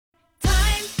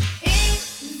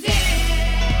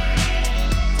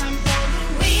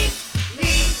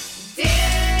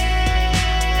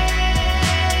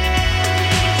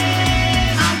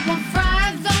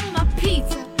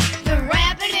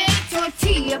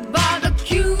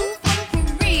barbecue from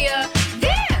Korea.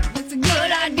 Damn, that's a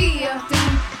good idea.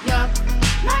 Yuck,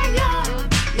 my yuck,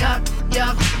 yuck,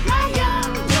 yuck, my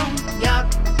yuck, yuck,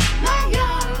 my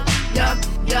yuck, yuck,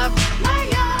 yuck, my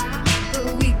yuck. The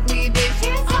weekly dish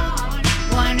is on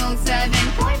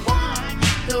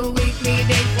 107.1. The weekly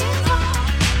dish is on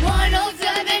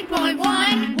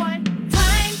 107.1. What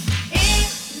time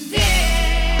is it?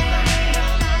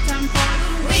 Time for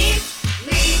the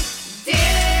weekly dish.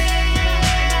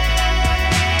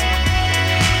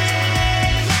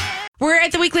 We're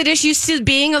at the Weekly Dish used to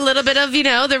being a little bit of,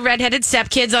 the redheaded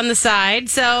stepkids on the side.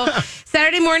 So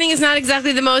Saturday morning is not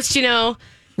exactly the most,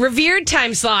 revered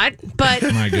time slot, but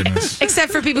My goodness.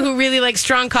 except for people who really like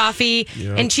strong coffee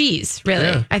and cheese, really.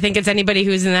 Yeah. I think it's anybody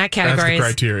who's in that category. That's the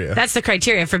criteria. That's the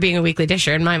criteria for being a weekly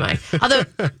disher in my mind. Although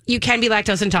you can be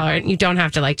lactose intolerant, you don't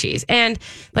have to like cheese. And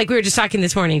like we were just talking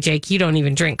this morning, Jake, you don't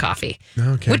even drink coffee.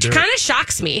 No, can't which do it. kind of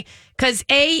shocks me because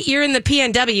you're in the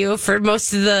PNW for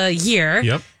most of the year.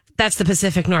 Yep. That's the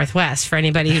Pacific Northwest for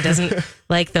anybody who doesn't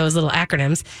like those little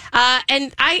acronyms.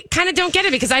 And I kind of don't get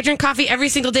it because I drink coffee every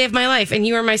single day of my life and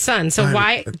you are my son. So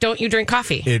why don't you drink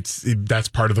coffee? That's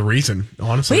part of the reason,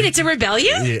 honestly. Wait, it's a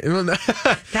rebellion? Yeah, well,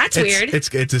 That's it's, weird.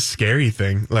 It's a scary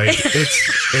thing. Like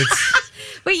it's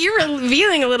Wait, you're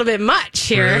revealing a little bit much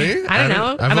here. Really? I don't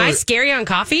know. I've Am I always- scary on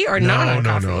coffee or not on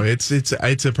coffee? No. It's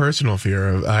a personal fear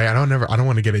of I don't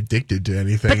want to get addicted to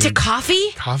anything. But to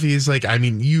coffee? Coffee is like,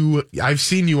 I've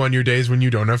seen you on your days when you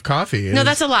don't have coffee. No,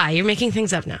 that's a lie. You're making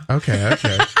things up now. Okay.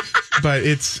 But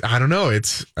I don't know.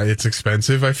 It's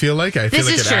expensive. I feel like This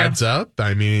is it true. adds up.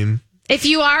 I mean, If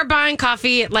you are buying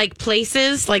coffee at like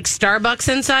places like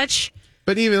Starbucks and such,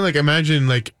 but even like imagine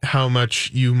like how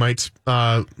much you might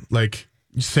like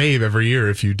save every year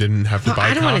if you didn't have to buy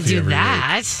I don't want to coffee do every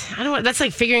that. I don't want. That's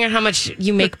like figuring out how much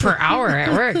you make per hour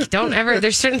at work. Don't ever.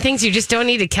 There's certain things you just don't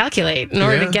need to calculate in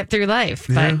order Yeah. to get through life.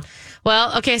 But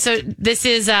well, okay. So this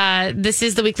is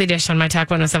the Weekly Dish on My Talk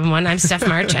 107.1. I'm Steph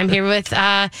March. I'm here with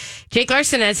Jake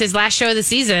Larson as his last show of the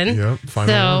season. Yep,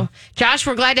 final So one. Josh,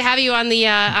 we're glad to have you on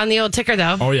the old ticker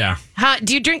though. Oh, yeah.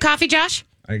 Do you drink coffee, Josh?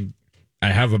 I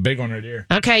have a big one right here.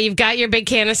 Okay, you've got your big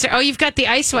canister. Oh, you've got the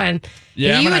ice one.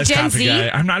 Yeah, Are I'm you a a nice Gen coffee Z? guy.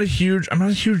 I'm not a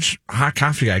huge hot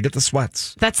coffee guy. I get the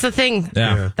sweats. That's the thing.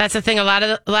 Yeah. That's the thing. A lot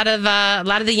of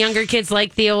the younger kids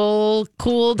like the old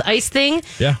cooled ice thing.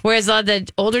 Yeah. Whereas a lot of the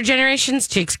older generations,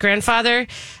 Jake's grandfather,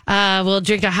 will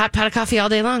drink a hot pot of coffee all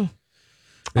day long.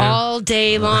 All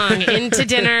day long into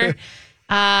dinner,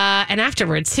 and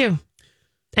afterwards too.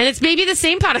 And it's maybe the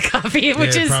same pot of coffee,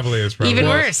 which it is probably is, probably. even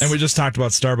Well, worse. And we just talked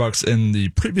about Starbucks in the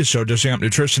previous show, Dishing Up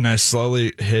Nutrition. I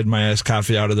slowly hid my iced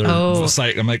coffee out of their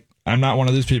site. I'm like, I'm not one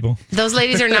of these people. Those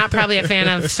ladies are not probably a fan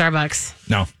of Starbucks.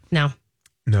 No. No.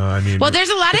 No, I mean, Well, there's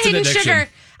a lot of It's an hidden addiction. sugar.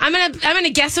 I'm gonna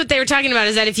guess what they were talking about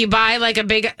is that if you buy like a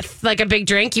big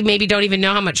drink, you maybe don't even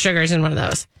know how much sugar is in one of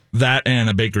those. That and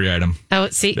a bakery item. Oh,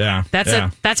 see, Yeah,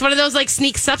 that's one of those like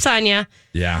sneak sups on you.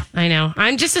 Yeah. I know.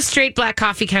 I'm just a straight black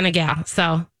coffee kind of gal,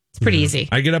 so it's pretty easy.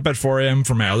 I get up at 4 a.m.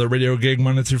 for my other radio gig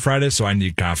Monday through Friday, so I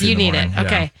need coffee. You in the need morning. it,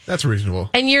 okay? that's reasonable.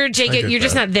 And you're I Jake. get You're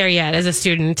just that. not there yet as a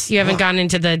student. You haven't gone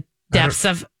into the depths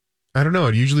of. I don't know.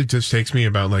 It usually just takes me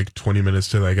about like 20 minutes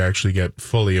to like actually get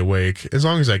fully awake, as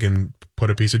long as I can put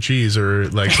a piece of cheese or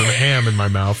like some ham in my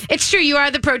mouth. It's true. You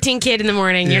are the protein kid in the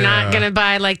morning. You're not Yeah. gonna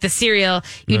buy like the cereal.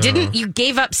 You No. didn't. You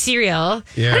gave up cereal.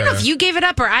 Yeah. I don't know if you gave it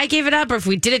up or I gave it up or if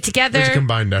we did it together. It's a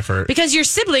combined effort. Because your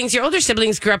older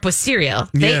siblings grew up with cereal.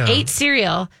 They Yeah. ate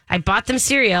cereal. I bought them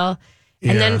cereal.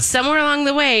 And Yeah. then somewhere along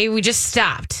the way, we just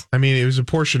stopped. I mean, it was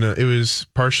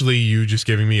partially you just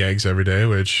giving me eggs every day,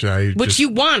 which You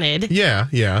wanted. Yeah.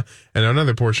 And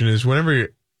another portion is whenever,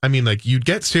 I mean, like you'd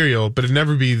get cereal, but it'd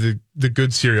never be the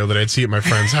good cereal that I'd see at my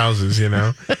friends' houses, you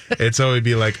know? It's always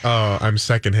be like, oh, I'm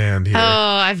secondhand here. Oh,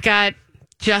 I've got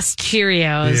just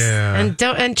Cheerios.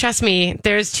 Yeah. And trust me,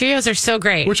 Cheerios are so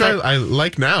great. Which but I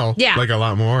like now, Yeah. like a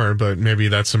lot more, but maybe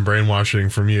that's some brainwashing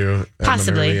from you. At an early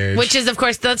possibly. age. Which is, of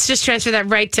course, let's just transfer that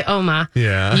right to Oma,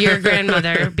 Yeah. your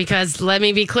grandmother, because let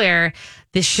me be clear,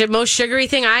 the most sugary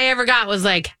thing I ever got was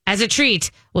like, as a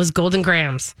treat, was Golden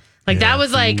Grams. Like that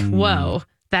was like, whoa.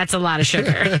 That's a lot of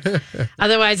sugar.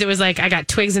 Otherwise, it was like I got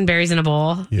twigs and berries in a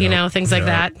bowl, things like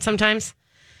that sometimes,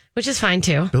 which is fine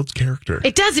too. Builds character.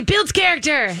 It does. It builds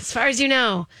character, as far as you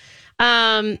know.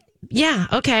 Yeah.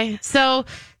 Okay. So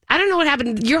I don't know what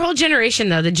happened. Your whole generation,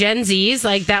 though, the Gen Zs,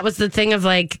 like that was the thing of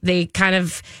like they kind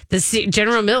of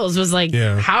General Mills was like,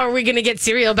 how are we going to get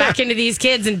cereal back into these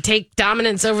kids and take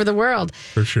dominance over the world?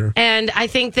 For sure. And I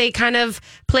think they kind of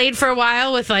played for a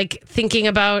while with like thinking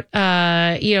about,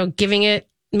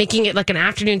 making it like an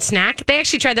afternoon snack. They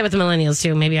actually tried that with the millennials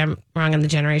too. Maybe I'm wrong on the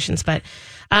generations, but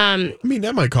I mean,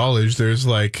 at my college, there's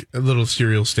like a little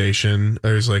cereal station.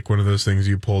 There's like one of those things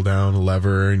you pull down a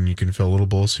lever and you can fill a little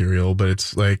bowl of cereal, but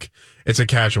it's like, it's a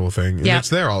casual thing. And it's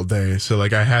there all day. So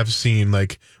like I have seen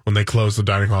like when they close the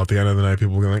dining hall at the end of the night,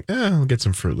 people will be like, I'll get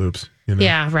some Fruit Loops. You know?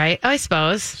 Yeah, right. I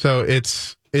suppose. So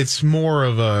it's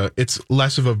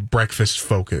less of a breakfast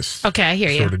focused Okay, I hear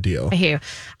you. sort of deal. I hear you.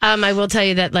 I will tell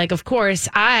you that, like, of course,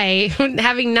 I,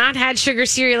 having not had sugar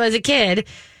cereal as a kid,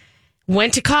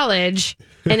 went to college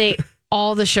and ate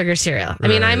all the sugar cereal. I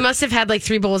mean, I must have had like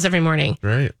 3 bowls every morning.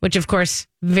 Right. Which, of course,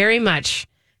 very much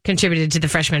contributed to the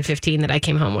freshman 15 that I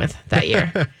came home with that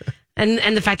year.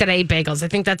 And the fact that I ate bagels. I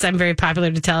think I'm very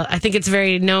popular to tell. I think it's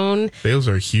very known. Bagels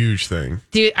are a huge thing.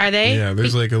 Are they? Yeah,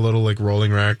 there's like a little like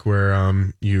rolling rack where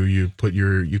you cut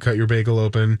your bagel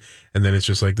open and then it's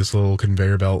just like this little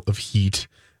conveyor belt of heat.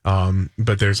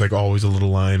 But there's like always a little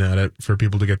line at it for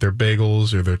people to get their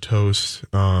bagels or their toast.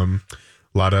 A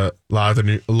lot of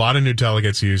Nutella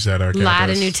gets used at our campus. A lot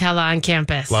of Nutella on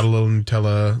campus. A lot of little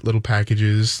Nutella, little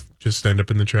packages just end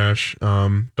up in the trash.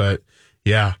 But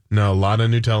yeah, no, a lot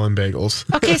of Nutella and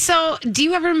bagels. Okay, so do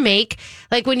you ever make,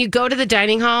 like when you go to the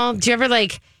dining hall, do you ever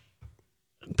like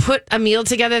put a meal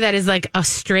together that is like a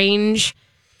strange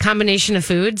combination of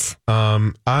foods?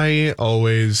 I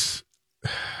always,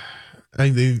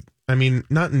 I mean,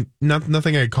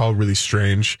 nothing I call really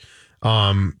strange.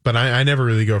 But I never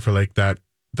really go for like that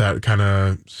kind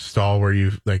of stall where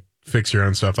you like fix your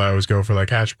own stuff. I always go for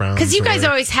like hash browns. Because you guys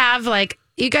always have like,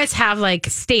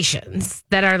 stations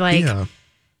that are like. Yeah.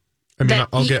 I mean,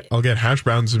 I'll get hash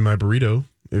browns in my burrito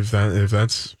if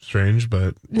that's strange,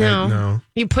 but no.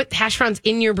 You put hash browns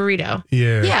in your burrito.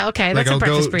 Yeah. Yeah. Okay. That's like a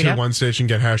breakfast I'll go burrito. to one station,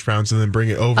 get hash browns, and then bring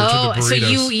it over to the burritos.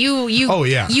 So you. Oh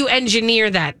yeah. You engineer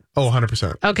that. Oh,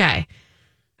 100%. Okay.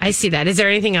 I see that. Is there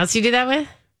anything else you do that with?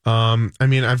 I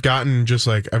mean, I've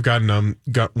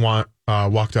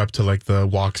walked up to like the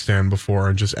wok stand before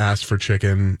and just asked for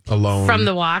chicken alone From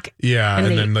the wok. Yeah,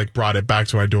 and then like brought it back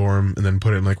to my dorm and then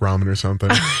put it in like ramen or something.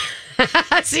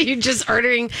 So you're just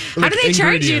ordering. How Like do they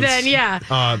charge you ingredients. then?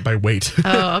 Yeah. By weight.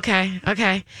 Oh,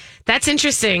 okay. That's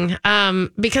interesting.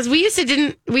 Because we used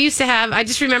to have, I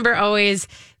just remember always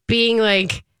being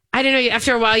like, I don't know,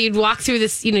 after a while you'd walk through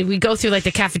this, we go through like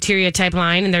the cafeteria type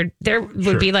line and there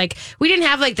would be like, we didn't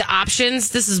have like the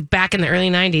options. This is back in the early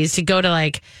 90s to go to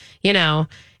like,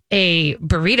 a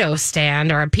burrito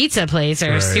stand or a pizza place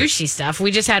or sushi stuff.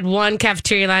 We just had one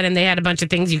cafeteria line and they had a bunch of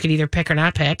things you could either pick or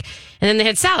not pick. And then they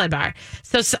had salad bar.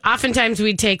 So oftentimes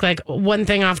we'd take like one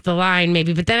thing off the line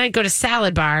maybe, but then I'd go to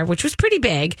salad bar, which was pretty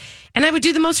big. And I would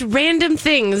do the most random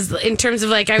things in terms of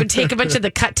like, I would take a bunch of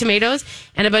the cut tomatoes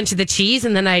and a bunch of the cheese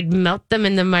and then I'd melt them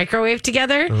in the microwave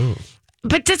together. Oh.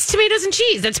 But that's tomatoes and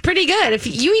cheese. That's pretty good. If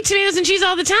you eat tomatoes and cheese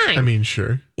all the time. I mean,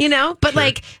 sure. But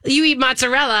like you eat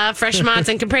mozzarella, fresh mozz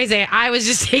and caprese. I was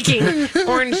just taking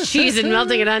orange cheese and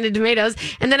melting it onto tomatoes.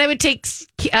 And then I would take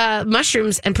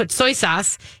mushrooms and put soy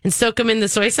sauce and soak them in the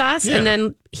soy sauce and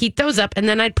then heat those up. And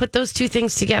then I'd put those two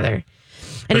things together.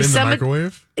 And but in the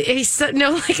microwave?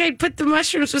 I'd put the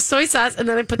mushrooms with soy sauce and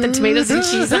then I put the tomatoes and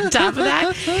cheese on top of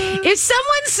that. If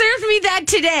someone served me that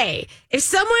today, if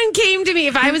someone came to me,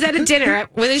 if I was at a dinner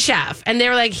with a chef and they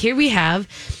were like, here we have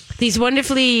these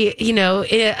wonderfully,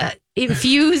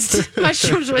 infused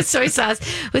mushrooms with soy sauce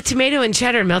with tomato and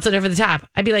cheddar melted over the top,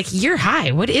 I'd be like, you're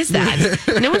high. What is that?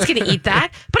 No one's going to eat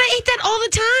that. But I eat that all the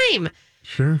time.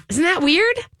 Sure. Isn't that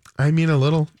weird? I mean, a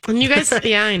little. And you guys,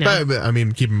 yeah, I know. But, I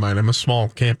mean, keep in mind, I'm a small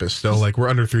campus still. Like, we're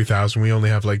under 3,000. We only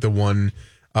have, like, the one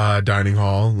dining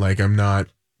hall. Like, I'm not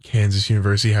Kansas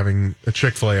University having a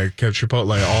Chick-fil-A, a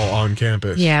Chipotle all on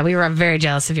campus. Yeah, we were very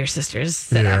jealous of your sisters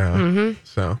setup. Yeah.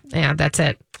 So. Yeah, that's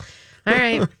it. All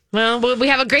right. Well, we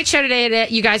have a great show today.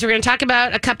 You guys, we're going to talk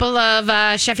about a couple of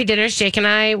Chefy dinners. Jake and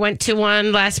I went to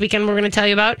one last weekend we're going to tell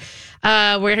you about.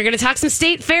 We're going to talk some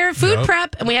state fair food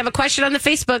prep. And we have a question on the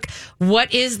Facebook.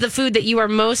 What is the food that you are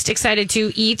most excited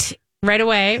to eat right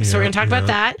away? So we're going to talk about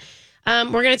that.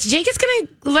 Jake is going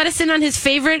to let us in on his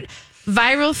favorite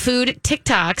viral food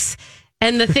TikToks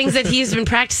and the things that he's been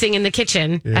practicing in the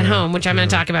kitchen at home, which I'm going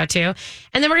to talk about too.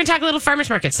 And then we're going to talk a little farmers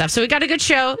market stuff. So we got a good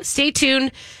show. Stay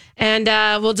tuned. And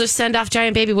we'll just send off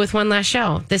Giant Baby with one last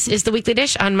show. This is the Weekly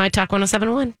Dish on My Talk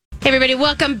 107.1. Hey, everybody.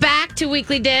 Welcome back to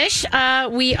Weekly Dish.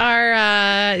 We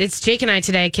are, it's Jake and I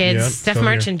today, kids. Yep, Steph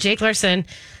March and Jake Larson.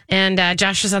 And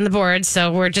Josh is on the board.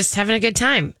 So we're just having a good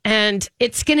time. And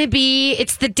it's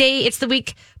the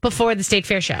week before the State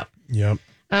Fair show. Yep.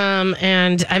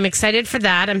 And I'm excited for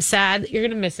that. I'm sad that you're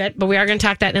going to miss it, but we are going to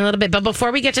talk that in a little bit. But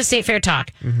before we get to State Fair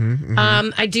talk,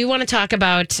 I do want to talk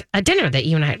about a dinner that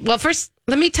you and I had. Well, first,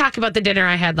 let me talk about the dinner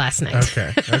I had last night.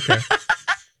 Okay.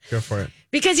 Go for it.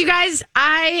 Because you guys,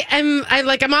 I'm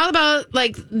all about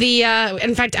like the,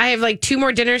 in fact, I have like 2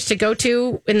 more dinners to go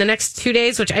to in the next 2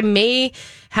 days, which I may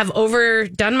have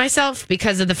overdone myself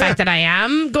because of the fact that I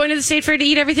am going to the State Fair to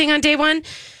eat everything on day 1.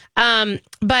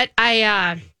 But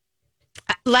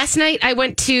last night I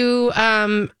went to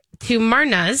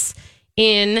Marna's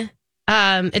in,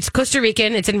 it's Costa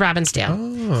Rican. It's in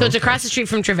Robbinsdale. So it's across the street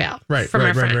from Travail. Right.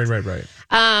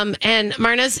 And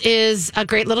Marna's is a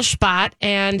great little spot,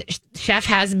 and Chef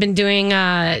has been doing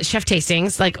chef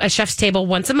tastings, like a chef's table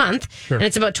once a month, and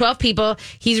it's about 12 people.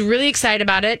 He's really excited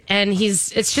about it, and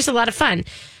it's just a lot of fun.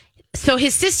 So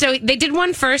his sister, they did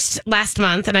one first last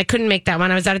month, and I couldn't make that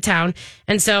one. I was out of town,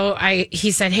 and so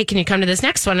he said, "Hey, can you come to this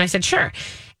next one?" And I said, "Sure."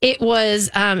 It was,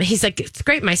 he's like, "It's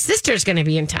great. My sister's going to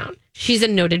be in town. She's a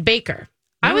noted baker."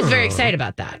 I was very excited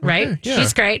about that, right? Okay, yeah.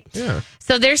 She's great. Yeah.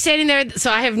 So they're standing there.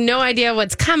 So I have no idea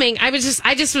what's coming. I'm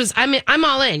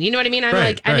all in. You know what I mean?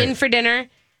 I'm in for dinner,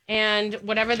 and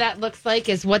whatever that looks like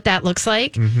is what that looks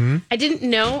like. Mm-hmm. I didn't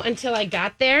know until I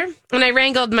got there. And I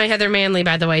wrangled my Heather Manley,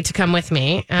 by the way, to come with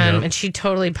me. And she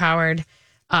totally powered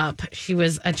up. She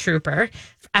was a trooper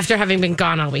after having been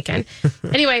gone all weekend.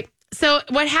 Anyway. So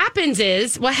what happened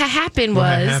was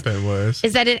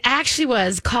that it actually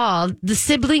was called the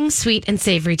Sibling Sweet and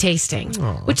Savory Tasting,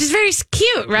 which is very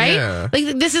cute, right? Yeah.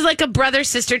 Like this is like a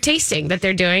brother-sister tasting that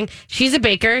they're doing. She's a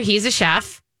baker, he's a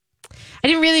chef. I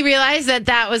didn't really realize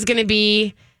that was going to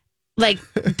be like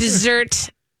dessert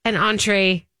and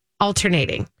entree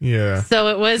alternating. Yeah. So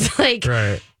it was like,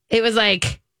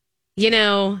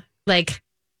 like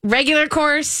regular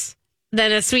course,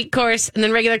 then a sweet course, and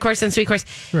then regular course and sweet course.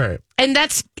 Right. And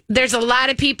there's a lot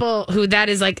of people who that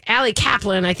is like Allie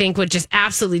Kaplan, I think, would just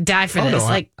absolutely die for this.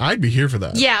 No, I'd be here for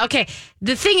that. Yeah, okay.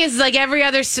 The thing is, like every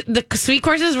other, the sweet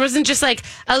courses wasn't just like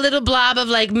a little blob of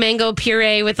like mango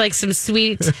puree with like some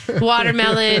sweet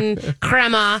watermelon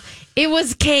crema. It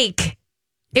was cake.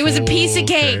 It was a piece of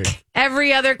cake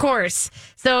every other course.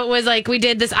 So it was like we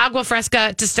did this agua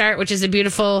fresca to start, which is a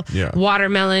beautiful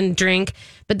watermelon drink.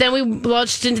 But then we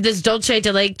launched into this dulce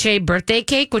de leche birthday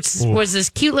cake, which was this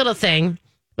cute little thing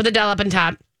with a dollop on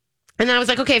top. And then I was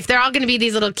like, okay, if they're all going to be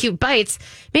these little cute bites,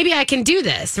 maybe I can do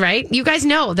this, right? You guys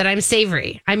know that I'm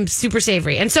savory. I'm super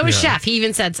savory. And so is Chef. He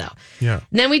even said so. Yeah.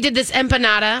 And then we did this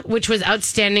empanada, which was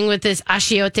outstanding with this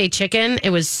achiote chicken. It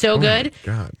was so good.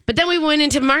 My God. But then we went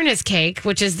into Marna's cake,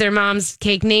 which is their mom's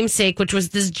cake namesake, which was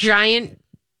this giant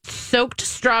soaked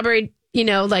strawberry,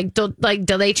 like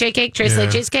de leche cake, tres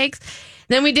leches cakes.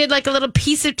 Then we did like a little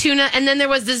piece of tuna. And then there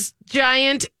was this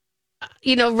giant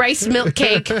rice milk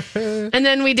cake. And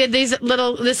then we did this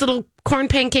little corn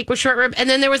pancake with short rib. And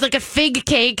then there was like a fig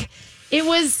cake. It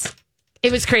was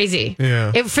crazy.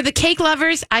 Yeah. For the cake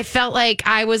lovers, I felt like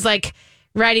I was like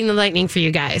riding the lightning for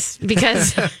you guys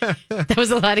because that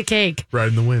was a lot of cake.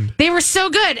 Riding the wind. They were so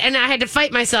good. And I had to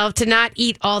fight myself to not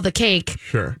eat all the cake.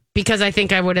 Sure. Because I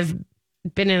think I would have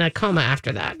been in a coma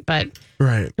after that. But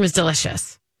it was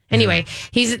delicious. Anyway,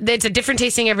 it's a different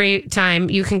tasting every time.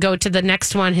 You can go to the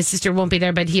next one. His sister won't be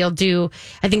there, but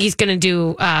I think he's going to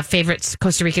do favorites,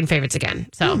 Costa Rican favorites again.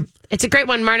 So it's a great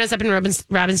one. Marna's up in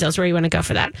Robbinsdale is where you want to go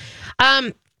for that.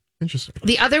 Interesting.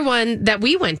 The other one that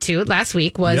we went to last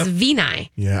week was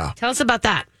Vinai. Yeah. Tell us about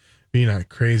that. Vinai,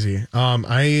 crazy.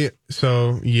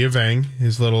 Yi Vang,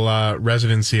 his little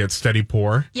residency at Steady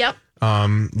Pour. Yep.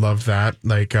 Loved that.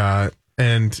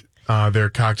 And their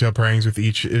cocktail pairings with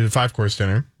each 5-course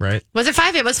dinner, right? Was it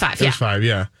 5? It was 5. It was 5,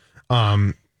 yeah.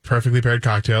 Perfectly paired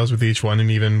cocktails with each one, and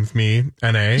even with me,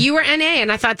 NA. You were NA, and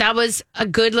I thought that was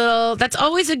that's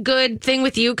always a good thing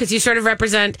with you because you sort of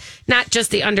represent not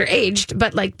just the underaged,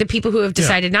 but like the people who have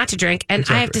decided not to drink. And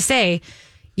I have to say,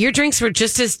 your drinks were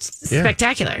just as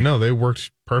spectacular. No, they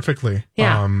worked perfectly.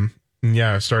 Yeah.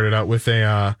 I started out with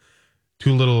a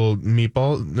 2 little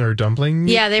meatball or dumpling.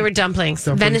 Yeah, they were dumplings.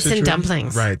 Venison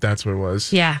dumplings. Right, that's what it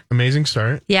was. Yeah. Amazing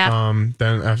start. Yeah.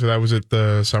 Then after that, was it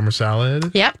the summer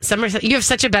salad? Yep. You have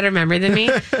such a better memory than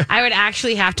me. I would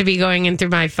actually have to be going in through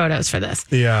my photos for this.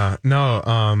 Yeah. No.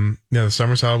 The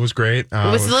summer salad was great. It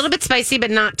was a little bit spicy, but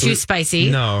not too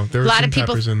spicy. No, there were some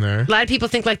peppers in there. A lot of people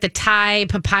think like the Thai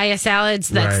papaya salads,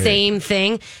 that same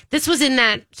thing. This was in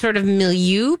that sort of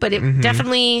milieu, but it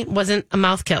definitely wasn't a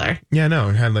mouth killer. Yeah, no.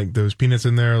 It had like those peanuts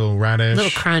in there, a little radish. A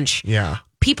little crunch. Yeah.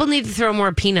 People need to throw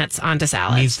more peanuts onto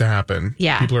salads. Needs to happen.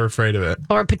 Yeah. People are afraid of it.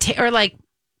 Or like,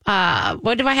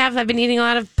 what do I have? I've been eating a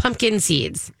lot of pumpkin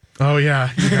seeds. Oh, yeah.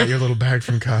 You got your little bag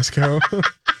from Costco.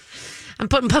 I'm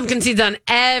putting pumpkin seeds on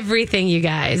everything, you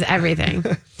guys. Everything.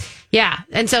 Yeah.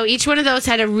 And so each one of those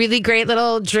had a really great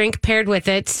little drink paired with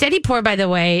it. Steady Pour, by the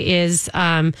way, is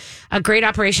a great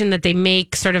operation that they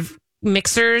make sort of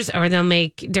mixers or they'll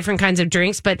make different kinds of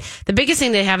drinks. But the biggest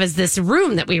thing they have is this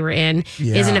room that we were in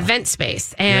is an event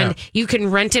space, and you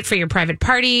can rent it for your private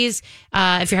parties.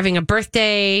 If you're having a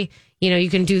birthday, you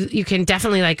can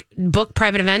definitely like book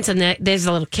private events, and there's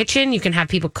a little kitchen. You can have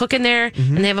people cook in there,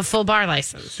 and they have a full bar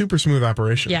license. Super smooth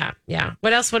operation. Yeah.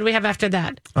 What else would we have after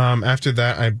that? After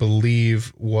that, I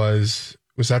believe was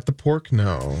that the pork?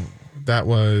 No, that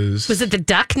was. Was it the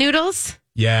duck noodles?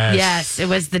 Yes, it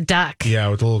was the duck. Yeah,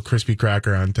 with a little crispy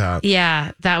cracker on top.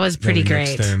 Yeah, that was pretty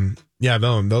great. Yeah,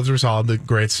 those were solid. The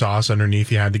great sauce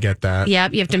underneath, you had to get that.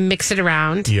 Yep, you have to mix it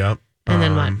around. Yep. And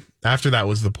then what? After that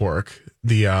was the pork.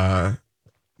 The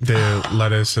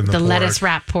lettuce and the pork. lettuce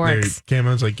wrap porks. Came and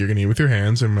was like, you're going to eat with your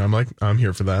hands. And I'm like, I'm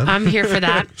here for that. I'm here for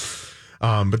that.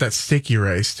 But that sticky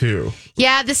rice, too.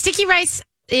 Yeah, the sticky rice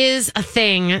is a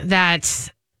thing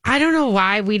that I don't know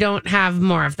why we don't have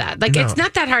more of that. Like, it's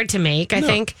not that hard to make, I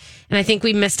think. And I think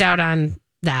we missed out on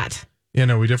that. Yeah,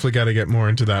 no, we definitely got to get more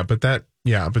into that. But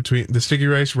between the sticky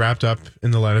rice wrapped up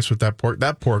in the lettuce with that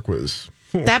pork was...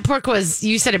 That pork was,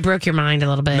 you said it broke your mind a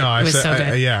little bit. No, it was so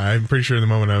good. I'm pretty sure in the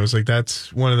moment I was like,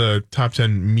 that's one of the top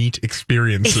 10 meat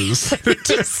experiences.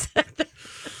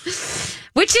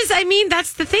 Which is, I mean,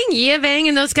 that's the thing. Yia Bang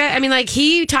and those guys, I mean, like,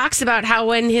 he talks about how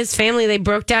when his family, they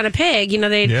broke down a pig,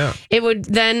 they would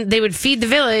feed the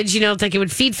village, like it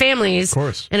would feed families. Of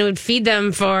course. And it would feed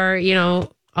them for,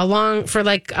 for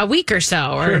like a week or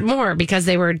so or more, because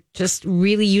they were just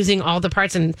really using all the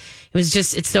parts, and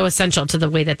it's so essential to the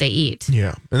way that they eat.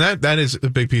 Yeah. And that is a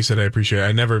big piece that I appreciate.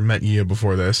 I never met Yia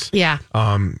before this. Yeah.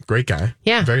 Great guy.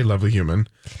 Yeah. Very lovely human.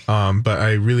 But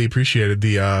I really appreciated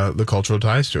the cultural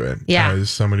ties to it. Yeah. As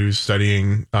somebody who's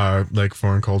studying like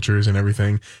foreign cultures and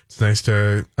everything, it's nice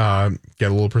to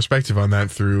get a little perspective on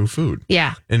that through food.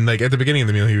 Yeah. And like at the beginning of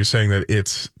the meal, he was saying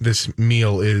that this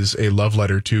meal is a love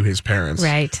letter to his parents.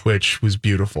 Right. Which was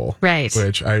beautiful. Right.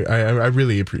 Which I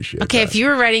really appreciate. Okay, if you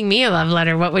were writing me a love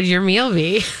letter, what would your meal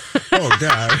be? Oh,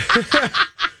 God.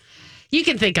 You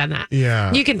can think on that.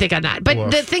 Yeah. You can think on that.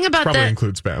 But the thing about probably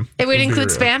include spam. It would include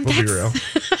spam? We'll be real.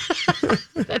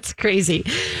 That's crazy.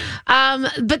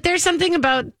 But there's something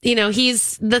about,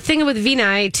 he's the thing with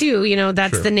Vinay too,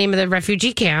 that's the name of the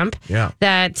refugee camp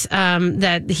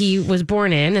that he was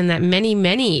born in, and that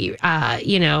many,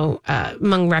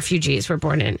 among refugees were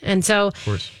born in. And so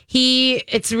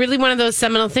it's really one of those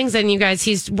seminal things. And you guys,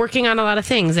 he's working on a lot of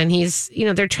things, and he's,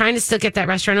 they're trying to still get that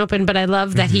restaurant open. But I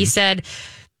love that he said,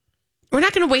 we're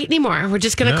not going to wait anymore. We're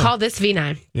just going to call this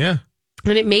Vinay. Yeah.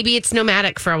 And maybe it's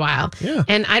nomadic for a while. Yeah.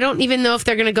 And I don't even know if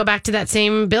they're going to go back to that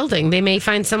same building. They may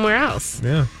find somewhere else.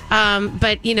 Yeah.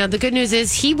 But, the good news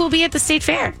is he will be at the state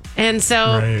fair. And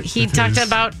so he talked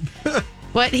about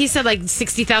what he said, like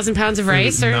 60,000 pounds of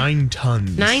rice. Or 9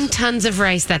 tons. 9 tons of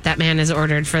rice that man has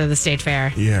ordered for the state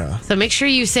fair. Yeah. So make sure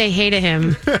you say hey to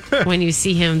him when you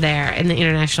see him there in the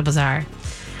International Bazaar.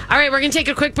 All right, we're going to take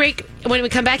a quick break. When we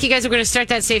come back, you guys are going to start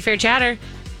that State Fair chatter,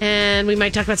 and we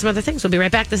might talk about some other things. We'll be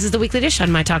right back. This is the Weekly Dish on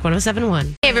My Talk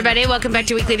 107.1. Hey, everybody. Welcome back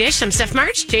to Weekly Dish. I'm Steph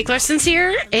March. Jake Larson's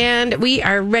here, and we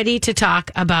are ready to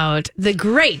talk about the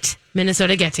great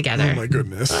Minnesota get-together. Oh, my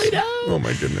goodness. I know. Oh,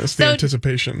 my goodness. The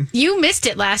anticipation. You missed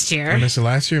it last year. I missed it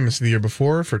last year. I missed it the year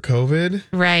before for COVID.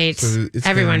 Right. So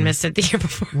everyone missed it the year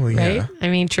before, right? I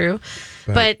mean, true.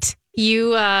 But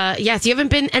you, yes, you haven't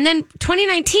been. And then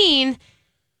 2019...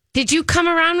 Did you come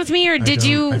around with me, or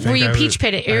were you peach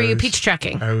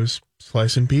trucking? I was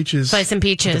slicing peaches. So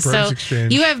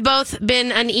exchange. You have both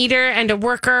been an eater and a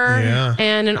worker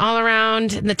and an all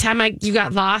around. And the time you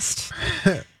got lost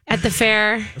at the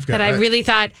fair, I really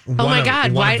thought, oh my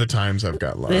God. One of the times I've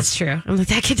got lost. That's true. I'm like,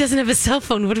 that kid doesn't have a cell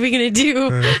phone. What are we going to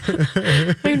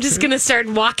do? I'm just going to start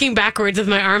walking backwards with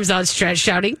my arms outstretched,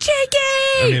 shouting, Jakey!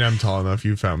 I mean, I'm tall enough.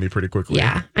 You found me pretty quickly.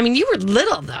 Yeah. I mean, you were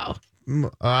little, though.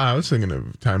 I was thinking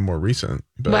of time more recent.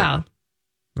 But,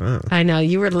 I know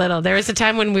you were little. There was a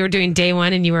time when we were doing day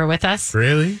one and you were with us.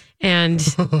 Really? And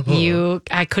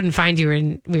I couldn't find you,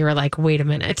 and we were like, wait a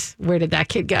minute, where did that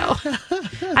kid go?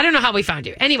 I don't know how we found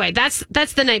you. Anyway, that's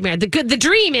the nightmare. The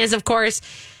dream is, of course,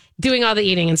 doing all the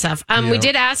eating and stuff. We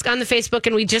did ask on the Facebook,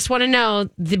 and we just want to know,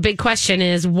 the big question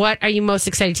is, what are you most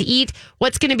excited to eat?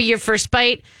 What's going to be your first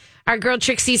bite? Our girl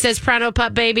Trixie says Prano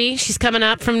Pup Baby. She's coming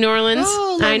up from New Orleans.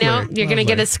 Oh, I know. You're going to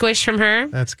get a squish from her.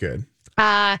 That's good.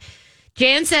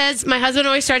 Jan says, my husband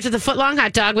always starts with a foot-long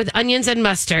hot dog with onions and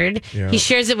mustard. Yeah. He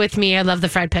shares it with me. I love the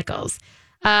fried pickles.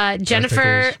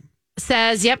 Jennifer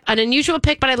says, yep, an unusual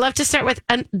pick, but I love to start with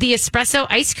the espresso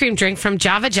ice cream drink from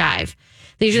Java Jive.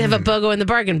 They usually have a BOGO in the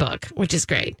bargain book, which is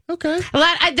great. Okay. There's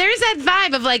that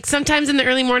vibe of like sometimes in the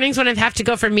early mornings when I have to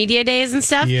go for media days and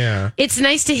stuff. Yeah. It's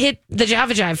nice to hit the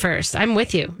Java Jive first. I'm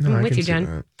with you. I'm with you,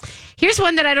 Jen. Here's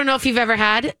one that I don't know if you've ever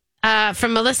had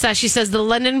from Melissa. She says the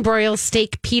London broil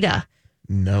steak pita.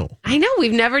 No. I know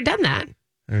we've never done that.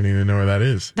 I don't even know where that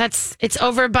is. It's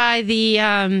over by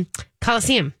the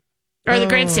Coliseum or the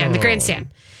grandstand. The grandstand.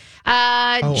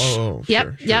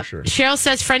 Yep. Sure. Cheryl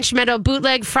says French Meadow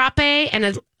bootleg frappe and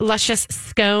a luscious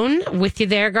scone. With you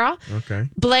there, girl. Okay.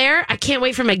 Blair, I can't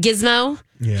wait for my gizmo.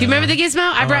 Yeah. Do you remember the gizmo?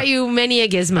 I brought you many a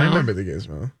gizmo. I remember the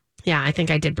gizmo. Yeah, I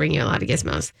think I did bring you a lot of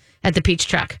gizmos at the Peach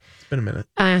Truck. It's been a minute.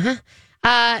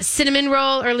 Cinnamon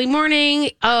roll early morning.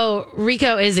 Oh,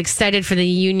 Rico is excited for the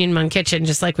Union Monk Kitchen,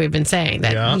 just like we've been saying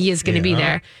that he is going to be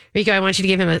there. Rico, I want you to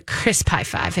give him a crisp high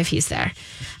five if he's there.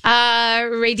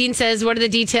 Ray Dean says, what are the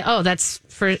details? Oh, that's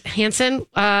for Hanson.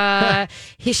 But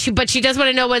she does want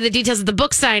to know what are the details of the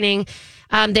book signing.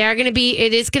 They are going to be,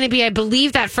 it is going to be, I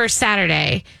believe, that first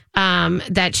Saturday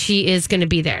that she is going to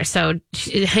be there. So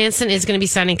Hanson is going to be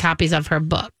signing copies of her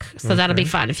book. So that'll be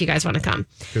fun if you guys want to come.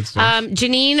 Good stuff.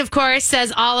 Janine, of course,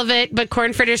 says all of it, but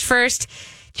corn fritters first.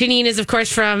 Janine is, of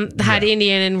course, from the Hot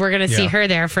Indian, and we're going to see her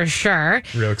there for sure.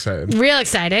 Real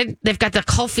excited. They've got the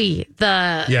kulfi,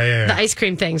 the ice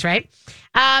cream things, right?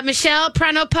 Michelle,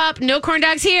 Prano Pup, no corn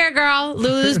dogs here, girl.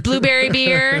 Lulu's blueberry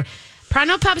beer.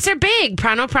 Prano Pups are big.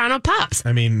 Prano Pups.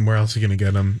 I mean, where else are you going to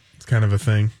get them? It's kind of a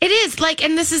thing. It is like,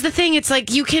 and this is the thing. It's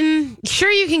like you can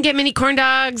get mini corn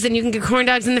dogs, and you can get corn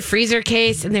dogs in the freezer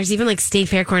case, and there's even like State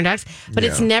Fair corn dogs, but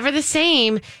it's never the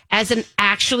same as an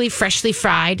actually freshly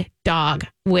fried dog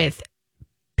with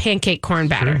pancake corn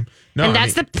batter. True. No, and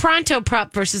that's the Pronto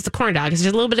Pup versus the corn dog. There's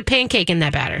a little bit of pancake in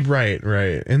that batter. Right.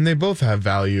 And they both have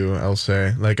value, I'll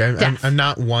say. Like, I'm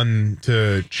not one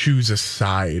to choose a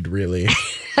side, really.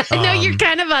 I know you're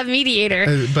kind of a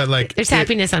mediator. But, like... There's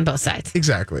happiness on both sides.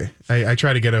 Exactly. I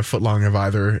try to get a footlong of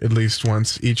either at least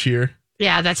once each year.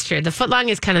 Yeah, that's true. The footlong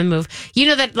is kind of a move. You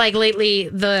know that, like, lately,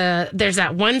 there's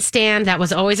that one stand that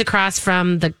was always across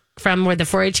from where the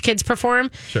 4-H kids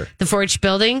perform, sure. The 4-H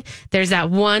building. There's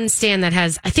that one stand that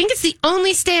has, I think it's the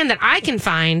only stand that I can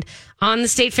find on the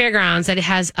state fairgrounds that it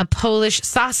has a Polish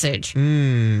sausage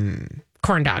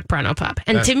corn dog Prano Pup.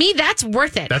 And to me, that's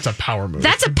worth it. That's a power move.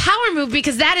 That's a power move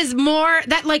because that is more,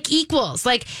 that like equals.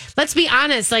 Like, let's be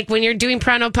honest, like when you're doing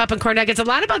Prano Pup and corn dog, it's a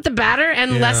lot about the batter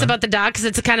and less about the dog because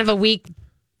it's a kind of a weak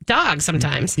dog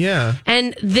sometimes. Yeah.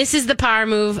 And this is the power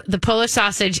move, the Polish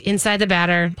sausage inside the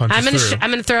batter. I'm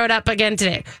gonna throw it up again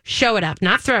today. Show it up,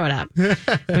 not throw it up.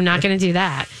 I'm not gonna do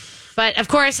that. But of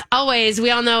course, always, we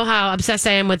all know how obsessed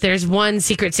I am with there's one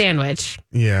secret sandwich.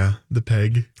 Yeah, the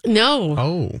peg. No.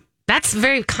 Oh. That's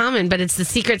very common, but it's the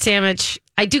secret sandwich.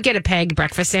 I do get a peg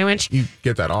breakfast sandwich. You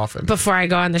get that often. Before I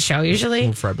go on the show,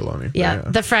 usually. Fried bologna. Yeah,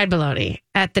 the fried bologna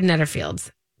at the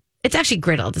Netterfields. It's actually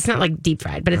griddled. It's not like deep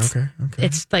fried, but it's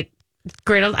it's like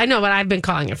griddled. I know, but I've been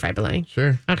calling it fried bologna.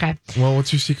 Sure. Okay. Well,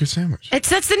 what's your secret sandwich? That's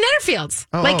the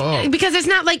Netterfields. Because it's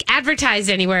not like advertised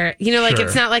anywhere. You know, like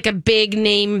it's not like a big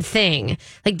name thing.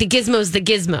 Like the gizmo's the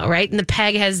gizmo, right? And the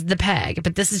peg has the peg.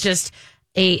 But this is just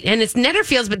and it's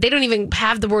Netterfields, but they don't even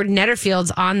have the word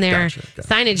Netterfields on their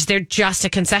signage. They're just a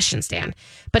concession stand.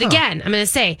 But again, I'm going to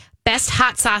say best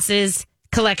hot sauces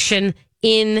collection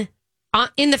in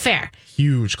the fair.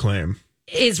 Huge claim.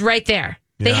 Is right there.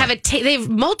 They have they have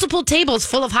multiple tables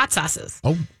full of hot sauces.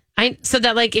 Oh. So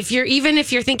that like if you're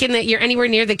thinking that you're anywhere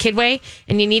near the Kidway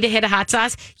and you need to hit a hot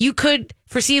sauce, you could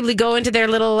foreseeably go into their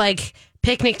little like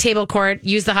picnic table court,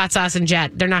 use the hot sauce and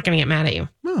jet. They're not going to get mad at you.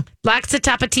 Oh. Lots of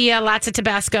tapatio, lots of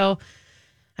Tabasco.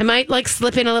 I might like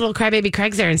slip in a little Crybaby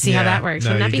Craig's there and see how that works.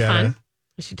 Wouldn't that be fun?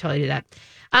 I should totally do that.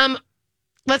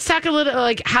 Let's talk a little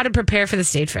like how to prepare for the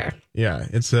state fair. Yeah,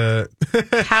 it's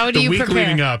how do you prepare? The week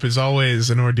leading up is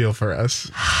always an ordeal for us.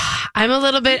 I'm a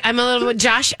little bit.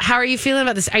 Josh, how are you feeling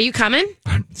about this? Are you coming?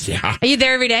 Yeah. Are you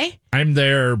there every day? I'm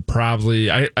there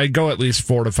probably. I go at least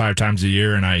 4 to 5 times a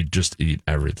year, and I just eat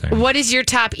everything. What is your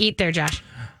top eat there, Josh?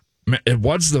 It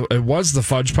was the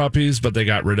fudge puppies, but they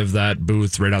got rid of that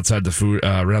booth right outside the food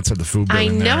building. I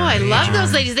know, there. I love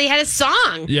those ladies. They had a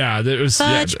song. Yeah, it was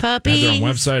fudge puppies. Had their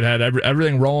own website, had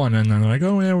everything rolling, and then they're like,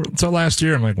 oh yeah, until last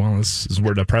year. I'm like, well, this is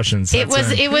where depression sets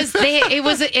in. It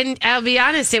was, and I'll be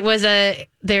honest, there was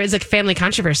a family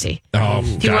controversy. Oh,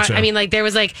 gotcha. There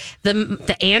was like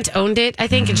the aunt owned it, I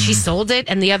think, and she sold it,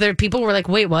 and the other people were like,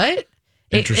 wait, what?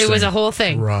 It was a whole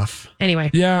thing. Rough.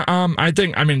 Anyway. Yeah,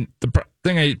 the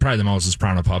thing I eat probably the most is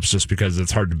Prano Pups, just because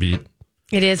it's hard to beat.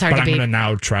 It is hard to beat. But I'm going to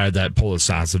now try that Polish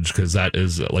sausage because that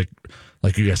is like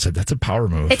like you guys said, that's a power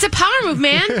move. It's a power move,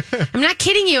 man. I'm not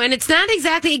kidding you. And it's not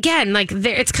exactly, again, like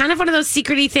it's kind of one of those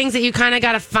secret-y things that you kind of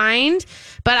got to find.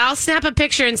 But I'll snap a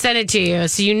picture and send it to you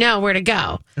so you know where to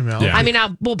go. Yeah. I mean,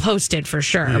 we'll post it for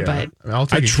sure. Yeah. But I'll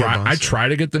take I try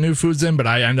to get the new foods in, but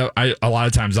I a lot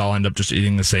of times I'll end up just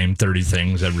eating the same 30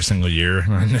 things every single year.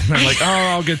 And I'm like,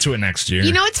 I'll get to it next year.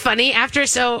 You know what's funny?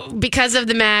 Because of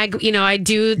the mag, I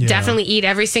do definitely eat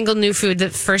every single new food the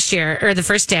first year or the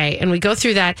first day, and we go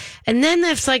through that. And then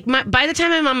it's like by the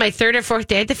time I'm on my third or fourth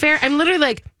day at the fair, I'm literally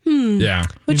like, yeah,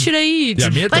 what should I eat? Yeah,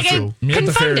 me at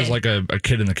the fair it. is like a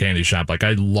kid in the candy shop. Like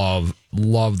I love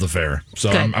the fair. So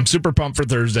I'm super pumped for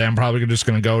Thursday. I'm probably just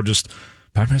going to go just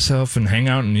by myself and hang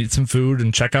out and eat some food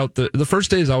and check out the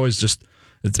first day is always just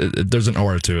there's an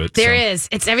aura to it. There is.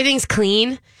 Everything's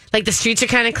clean. Like the streets are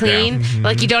kind of clean. Yeah.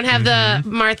 Like you don't have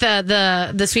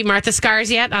the sweet Martha scars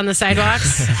yet on the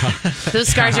sidewalks. Those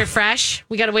scars are fresh.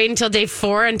 We got to wait until day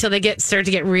 4 until they start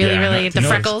to get really the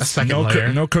freckles.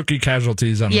 No cookie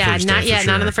casualties on the first day. Not yet.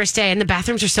 Sure. Not on the first day. And the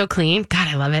bathrooms are so clean. God,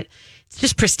 I love it. It's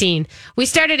just pristine. We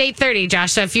start at 8:30,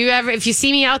 Josh. So if you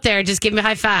see me out there, just give me a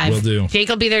high five. Will do. Jake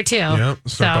will be there too. Yep.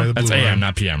 Stop by the That's Blue AM, Line.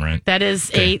 not PM, right? That is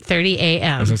 8:30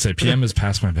 a.m. I was going to say PM is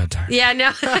past my bedtime. Yeah, no,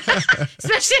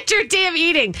 especially after a day of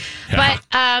eating. Yeah.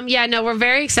 But we're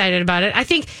very excited about it. I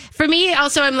think for me,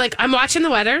 also, I'm watching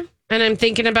the weather and I'm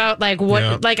thinking about I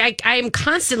am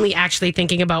constantly actually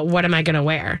thinking about what am I going to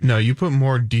wear. No, you put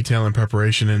more detail and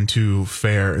preparation into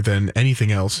fair than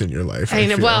anything else in your life. I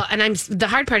know. feel. Well, and the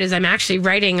hard part is I'm actually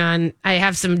writing on. I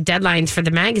have some deadlines for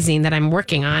the magazine that I'm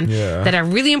working on that are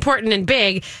really important and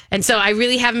big, and so I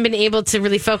really haven't been able to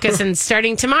really focus. And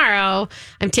starting tomorrow,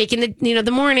 I'm taking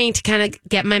the morning to kind of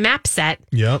get my map set.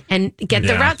 Yep. And get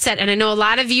the route set. And I know a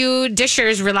lot of you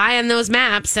dishers rely on those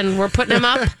maps, and we're putting them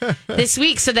up this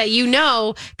week so that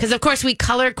because of course we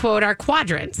color code our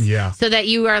quadrants. Yeah. So that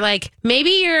you are like, maybe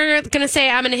you're going to say,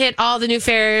 I'm going to hit all the new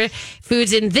fair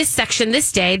foods in this section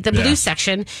this day, the blue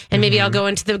section, and maybe I'll go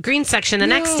into the green section the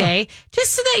next day,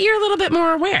 just so that you're a little bit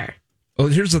more aware. Well,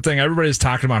 here's the thing. Everybody's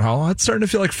talking about how it's starting to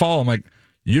feel like fall. I'm like,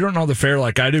 you don't know the fair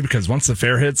like I do, because once the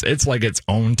fair hits, it's like its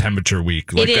own temperature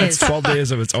week. Like it that's is. 12 days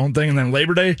of its own thing. And then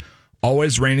Labor Day,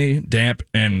 always rainy, damp,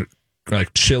 and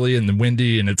like chilly and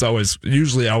windy, and it's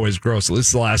usually always gross. At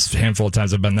least the last handful of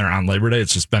times I've been there on Labor Day,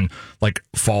 it's just been like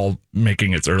fall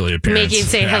making its early appearance.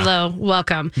 Say hello,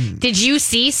 welcome. Did you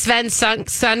see Sven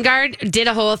Sundgaard did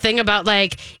a whole thing about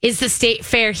is the state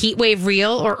fair heat wave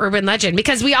real or urban legend?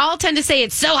 Because we all tend to say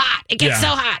it's so hot, it gets so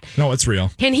hot. No, it's real.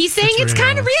 And he's saying it's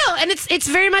kind of real, and it's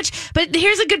very much. But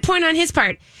here's a good point on his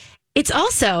part. It's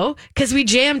also because we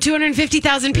jammed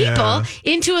 250,000 people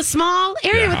into a small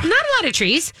area with not a lot of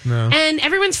trees, and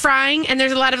everyone's frying, and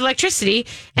there's a lot of electricity,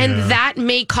 and that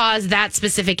may cause that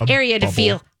specific area to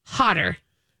feel hotter,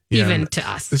 even to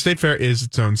us. The state fair is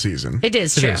its own season. It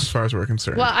is true, as far as we're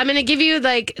concerned. Well, I'm going to give you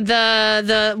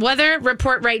the weather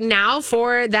report right now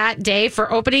for that day, for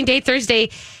opening day Thursday.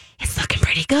 It's looking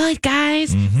pretty good,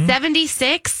 guys.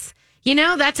 76.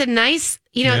 That's a nice.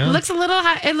 It looks a little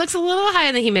high. It looks a little high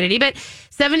in the humidity, but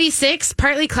 76,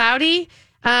 partly cloudy.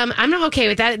 I'm not okay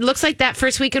with that. It looks like that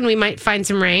first weekend we might find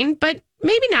some rain, but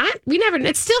maybe not. We never.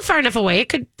 It's still far enough away.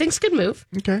 Things could move.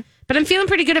 Okay, but I'm feeling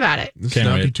pretty good about it. Let's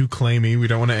not be too claimy. We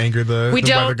don't want to anger the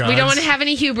weather gods. We don't want to have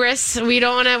any hubris. We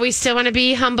don't want to. We still want to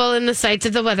be humble in the sights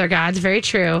of the weather gods. Very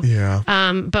true. Yeah.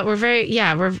 But we're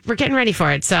we're getting ready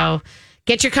for it. So.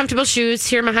 Get your comfortable shoes.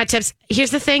 Here are my hot tips. Here's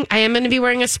the thing. I am going to be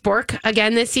wearing a spork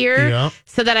again this year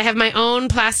so that I have my own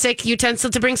plastic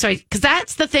utensil to bring. Because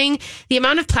that's the thing. The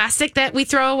amount of plastic that we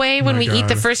throw away when we eat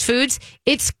the first foods,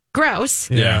 it's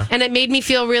gross. Yeah. And it made me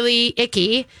feel really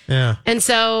icky. Yeah. And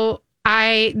so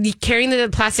carrying the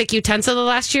plastic utensil the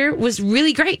last year was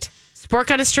really great.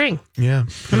 Spork on a string. Yeah.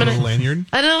 A lanyard.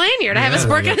 On a lanyard. I have a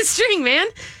spork on a string, man.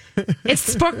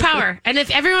 It's spork power. And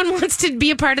if everyone wants to be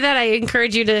a part of that, I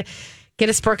encourage you to get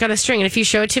a spork on a string, and if you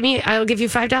show it to me, I will give you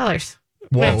 $5.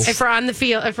 Whoa. If we're on the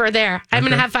field, if we're there, I'm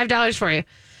going to have $5 for you.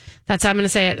 That's how I'm going to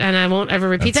say it, and I won't ever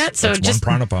repeat that. So that's just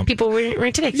one Prana Pump. People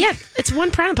ring today. Yeah, it's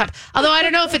one Prana Pump. Although I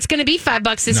don't know if it's going to be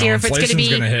 $5 this year. If it's going to be,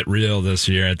 going to hit real this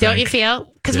year. I think. Don't you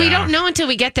feel? Because we don't know until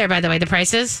we get there. By the way, the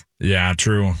prices. Yeah,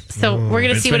 true. So we're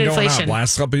going to see what inflation.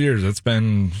 Last couple of years, it's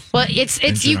been. Well,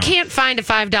 it's you can't find a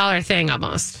 $5 thing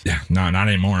almost. Yeah, no, not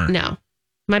anymore. No.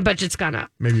 My budget's gone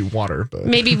up. Maybe water, but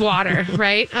Maybe water,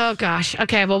 right? Oh, gosh.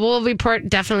 Okay, well, we'll report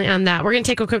definitely on that. We're going to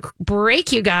take a quick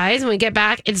break, you guys. When we get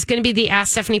back, it's going to be the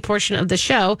Ask Stephanie portion of the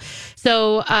show.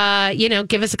 So,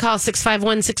 give us a call,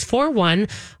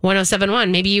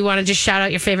 651-641-1071. Maybe you want to just shout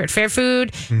out your favorite fair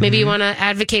food. Maybe you want to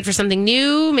advocate for something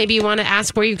new. Maybe you want to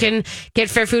ask where you can get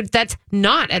fair food that's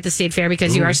not at the State Fair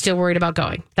because you are still worried about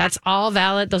going. That's all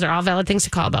valid. Those are all valid things to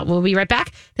call about. We'll be right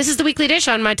back. This is the Weekly Dish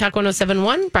on My Talk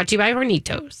 1071, brought to you by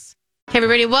Hornitos. Hey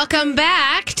everybody, welcome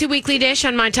back to Weekly Dish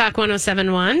on My Talk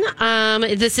 1071.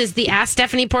 This is the Ask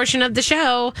Stephanie portion of the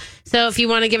show. So if you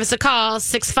want to give us a call,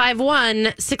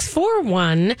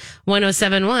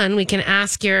 651-641-1071. We can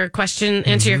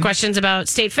answer your questions about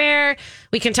State Fair.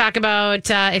 We can talk about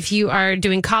if you are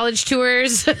doing college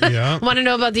tours. Yeah. Want to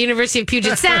know about the University of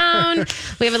Puget Sound.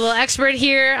 We have a little expert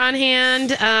here on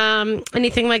hand.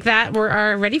 Anything like that,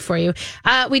 we're ready for you.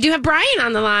 We do have Brian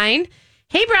on the line.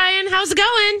 Hey, Brian, how's it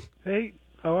going? Hey,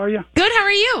 how are you? Good, how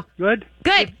are you? Good.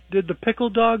 Good. Did the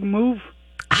pickle dog move?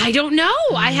 I don't know.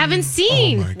 I haven't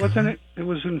seen. Oh my God. Wasn't it? It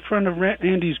was in front of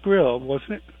Andy's Grill,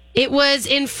 wasn't it? It was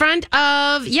in front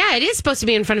of, it is supposed to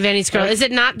be in front of Annie's Grill. Is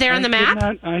it not there on the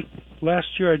map?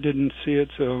 Last year I didn't see it,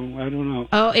 so I don't know.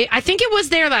 Oh, I think it was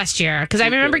there last year because I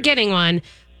remember getting one.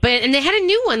 And they had a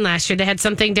new one last year. They had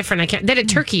something different. They had a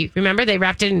turkey. Remember? They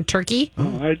wrapped it in turkey.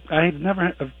 Oh, I've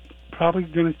never. I'm probably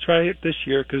going to try it this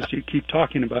year because you keep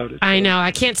talking about it. I know. I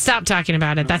can't stop talking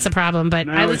about it. That's a problem. But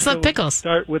I just love pickles.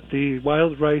 Start with the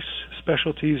wild rice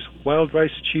specialties, wild rice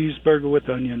cheeseburger with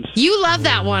onions. You love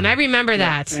that one. I remember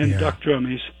that. And duck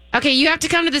drummies. Okay, you have to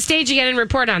come to the stage again and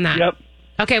report on that. Yep.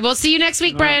 Okay, we'll see you next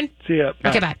week, Brian. See ya. Bye.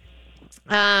 Okay, bye.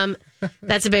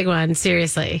 That's a big one.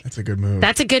 Seriously. That's a good move.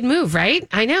 That's a good move, right?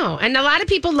 I know. And a lot of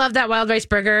people love that wild rice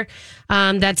burger.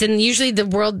 That's in usually the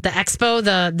expo,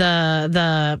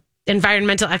 the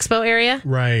environmental expo area.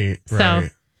 Right. So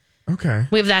Okay.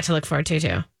 we have that to look forward to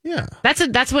too. Yeah.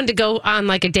 That's one to go on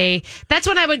like a day. That's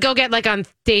when I would go get like on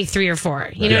day 3 or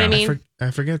 4. You know what I mean?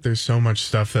 I forget there's so much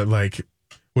stuff that like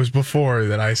was before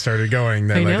that I started going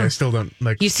that I know. I still don't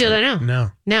like. You still don't know?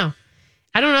 No. No.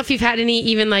 I don't know if you've had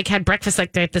had breakfast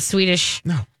like the Swedish.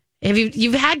 No. Have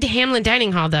you've had Hamlin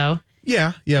Dining Hall though?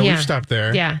 Yeah. Yeah. We've stopped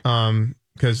there. Yeah.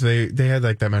 Because they had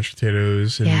like that mashed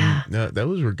potatoes. And, Yeah.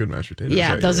 those were good mashed potatoes.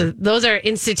 Yeah, those are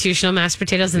institutional mashed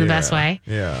potatoes in the best way.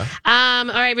 Yeah. All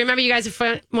right, remember you guys, if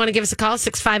you want to give us a call,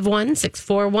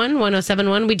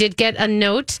 651-641-1071. We did get a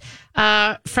note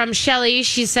from Shelly.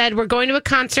 She said, we're going to a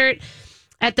concert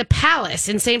at the Palace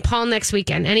in St. Paul next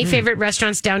weekend. Any favorite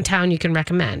restaurants downtown you can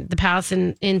recommend? The Palace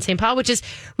in St. Paul, which is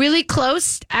really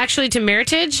close actually to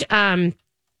Meritage,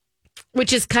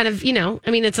 which is kind of,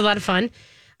 it's a lot of fun.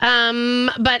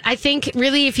 But I think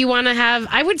really if you want to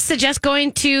I would suggest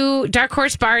going to Dark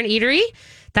Horse Bar and Eatery.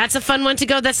 That's a fun one to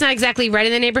go. That's not exactly right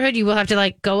in the neighborhood. You will have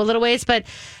to go a little ways, but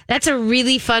that's a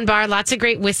really fun bar. Lots of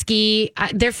great whiskey.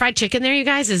 Their fried chicken there, you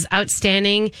guys, is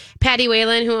outstanding. Patty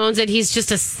Whalen, who owns it, he's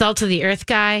just a salt of the earth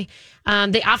guy.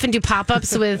 They often do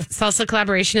pop-ups with Salsa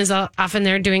Collaboration is often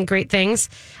there doing great things.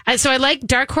 So I like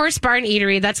Dark Horse Bar and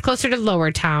Eatery. That's closer to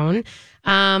Lower Town.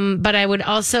 But I would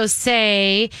also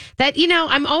say that,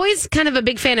 I'm always kind of a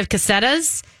big fan of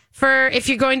Casetas for if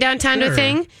you're going downtown to a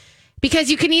thing.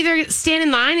 Because you can either stand in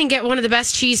line and get one of the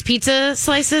best cheese pizza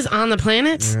slices on the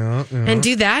planet and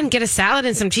do that and get a salad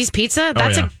and some cheese pizza.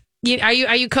 That's are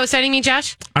you co-signing me,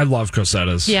 Josh? I love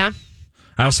Cosetas. Yeah.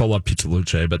 I also love Pizza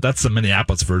Luce, but that's the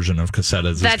Minneapolis version of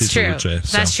Cosetas. That's Pizza true. Luce,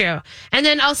 so. That's true. And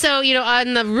then also,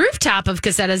 on the rooftop of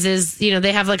Casetas is,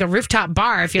 they have like a rooftop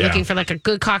bar if you're looking for like a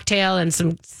good cocktail and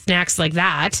some snacks like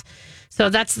that.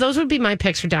 So those would be my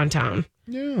picks for downtown.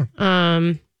 Yeah.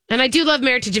 And I do love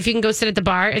Meritage if you can go sit at the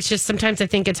bar. It's just sometimes I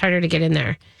think it's harder to get in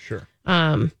there. Sure.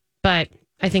 But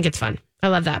I think it's fun. I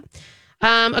love that.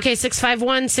 Okay,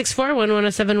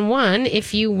 651-641-1071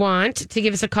 if you want to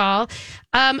give us a call.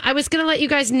 I was going to let you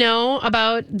guys know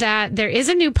about that there is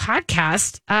a new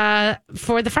podcast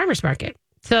for the farmers market.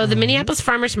 So the Minneapolis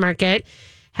Farmers Market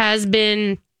has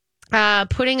been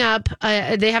putting up,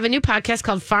 they have a new podcast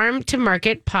called Farm to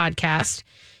Market Podcast.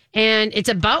 And it's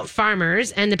about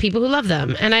farmers and the people who love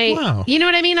them. And you know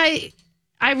what I mean? I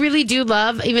really do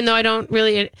love, even though I don't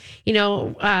really,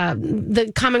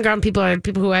 the Common Ground people are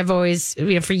people who I've always,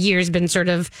 for years been sort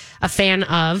of a fan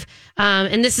of.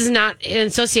 And this is not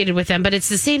associated with them, but it's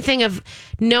the same thing of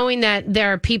knowing that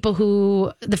there are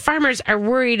people the farmers are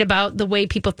worried about the way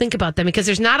people think about them because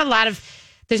there's not a lot of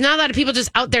There's not a lot of people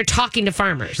just out there talking to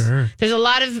farmers. Sure. There's a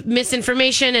lot of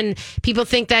misinformation, and people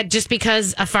think that just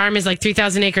because a farm is like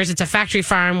 3,000 acres, it's a factory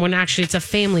farm, when actually it's a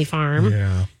family farm.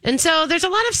 Yeah. And so there's a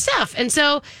lot of stuff. And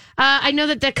so I know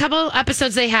that the couple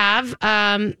episodes they have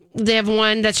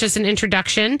one that's just an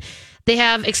introduction. They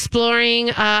have Exploring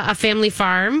a Family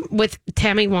Farm with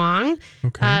Tammy Wong.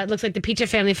 Okay. It looks like the Pecha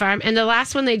Family Farm. And the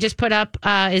last one they just put up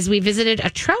is We Visited a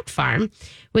Trout Farm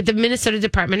with the Minnesota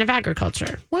Department of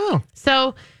Agriculture. Wow.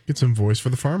 So, Get some voice for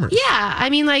the farmers. yeah, I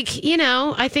mean, like, you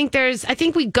know, I think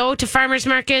we go to farmers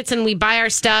markets and we buy our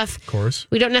stuff. Of course.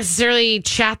 We don't necessarily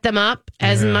chat them up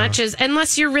as Yeah. much as,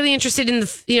 unless you're really interested in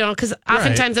because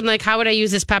oftentimes I'm like, how would I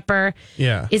use this pepper?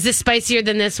 Yeah. Is this spicier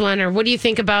than this one? Or what do you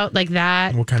think about like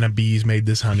that? What kind of bees made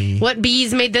this honey? What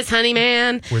bees made this honey,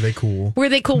 man? Were they cool? Were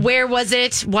they cool? Where was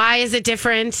it? Why is it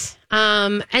different?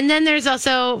 And then there's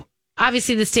also,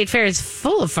 obviously, the state fair is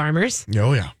full of farmers,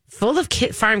 Oh, yeah. full of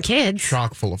farm kids.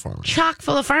 Chock full of farmers. Chock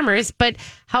full of farmers, but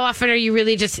how often are you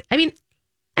really just, I mean,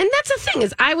 and that's the thing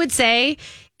is, I would say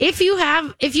if you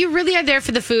really are there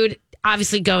for the food,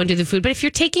 obviously go and do the food. But if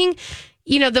you're taking,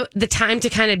 the time to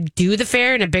kind of do the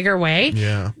fair in a bigger way,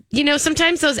 Yeah.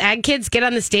 sometimes those ag kids get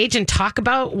on the stage and talk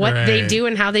about what they Right. do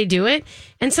and how they do it.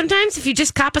 And sometimes if you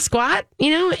just cop a squat,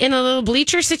 in a little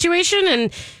bleacher situation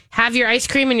and have your ice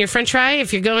cream and your french fry,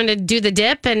 if you're going to do the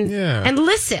dip and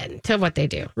listen to what they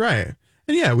do. Right.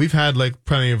 And yeah, we've had like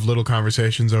plenty of little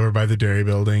conversations over by the dairy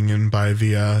building and by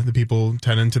the people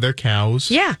tending to their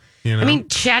cows. Yeah. You know? I mean,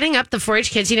 chatting up the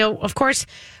 4-H kids, of course,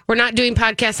 we're not doing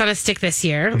podcasts on a stick this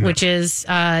year, which is,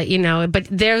 but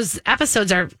those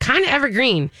episodes are kind of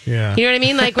evergreen. Yeah. You know what I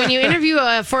mean? Like when you interview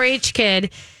a 4-H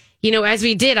kid, as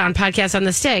we did on Podcasts on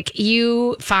the Stick,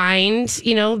 you find,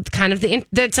 kind of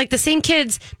it's like the same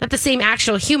kids, not the same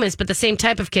actual humans, but the same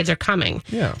type of kids are coming.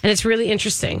 Yeah. And it's really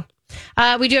interesting.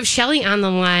 We do have Shelly on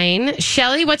the line.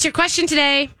 Shelly, what's your question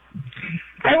today?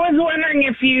 I was wondering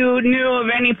if you knew of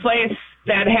any place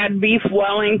that had beef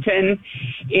Wellington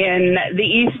in the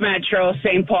East Metro,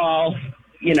 St. Paul,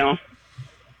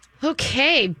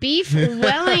 Okay, beef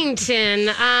Wellington.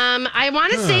 I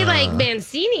want to say like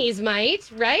Mancini's might,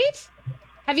 right?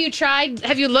 Have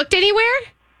you looked anywhere?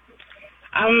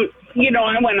 I went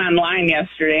online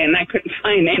yesterday and I couldn't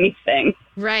find anything.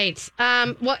 Right.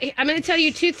 Well, I'm going to tell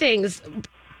you two things.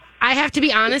 I have to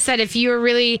be honest that if you're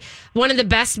really one of the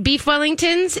best beef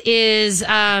Wellingtons is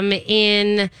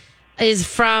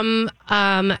from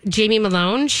Jamie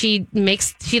Malone. She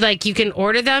you can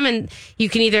order them and you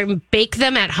can either bake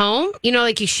them at home.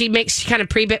 She kind of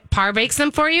par bakes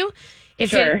them for you. If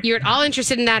Sure. you're at all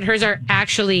interested in that, hers are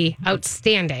actually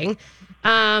outstanding.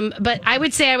 But I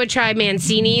would say I would try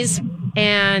Mancini's,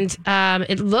 and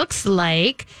it looks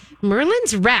like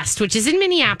Merlin's Rest, which is in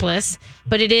Minneapolis,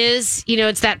 but it is,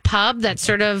 it's that pub that's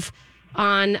sort of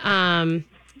on,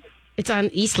 it's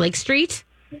on East Lake Street.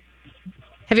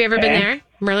 Have you ever been there?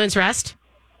 Merlin's Rest?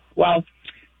 Well,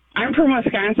 I'm from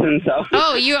Wisconsin, so.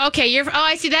 Oh,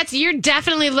 I see. You're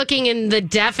definitely looking in the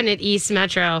definite East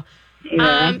Metro.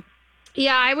 Yeah.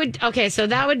 Yeah, I would. Okay, so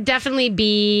that would definitely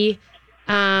be.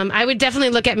 I would definitely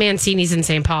look at Mancini's in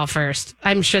St. Paul first.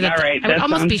 I'm sure that All right, I would that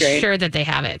almost sounds be great. sure that they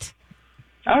have it.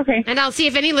 Okay. And I'll see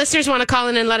if any listeners want to call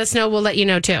in and let us know. We'll let you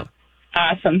know too.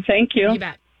 Awesome. Thank you. You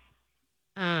bet.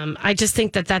 I just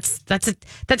think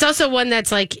that's also one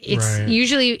that's like it's Right.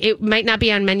 usually it might not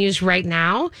be on menus right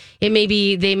now. It may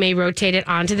be they may rotate it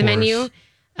onto the menu.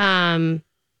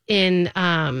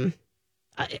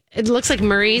 It looks like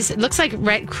Murray's. It looks like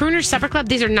Crooner Supper Club.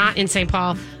 These are not in St.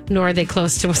 Paul, nor are they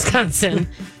close to Wisconsin.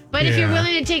 But if you're Yeah.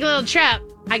 willing to take a little trip,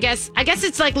 I guess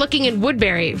it's like looking in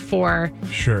Woodbury for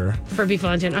Sure. beef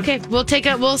Wellington. Okay,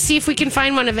 we'll see if we can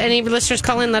find one. If any listeners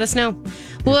call in, let us know.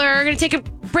 We're going to take a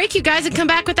break, you guys, and come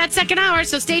back with that second hour.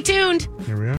 So stay tuned. Here we are.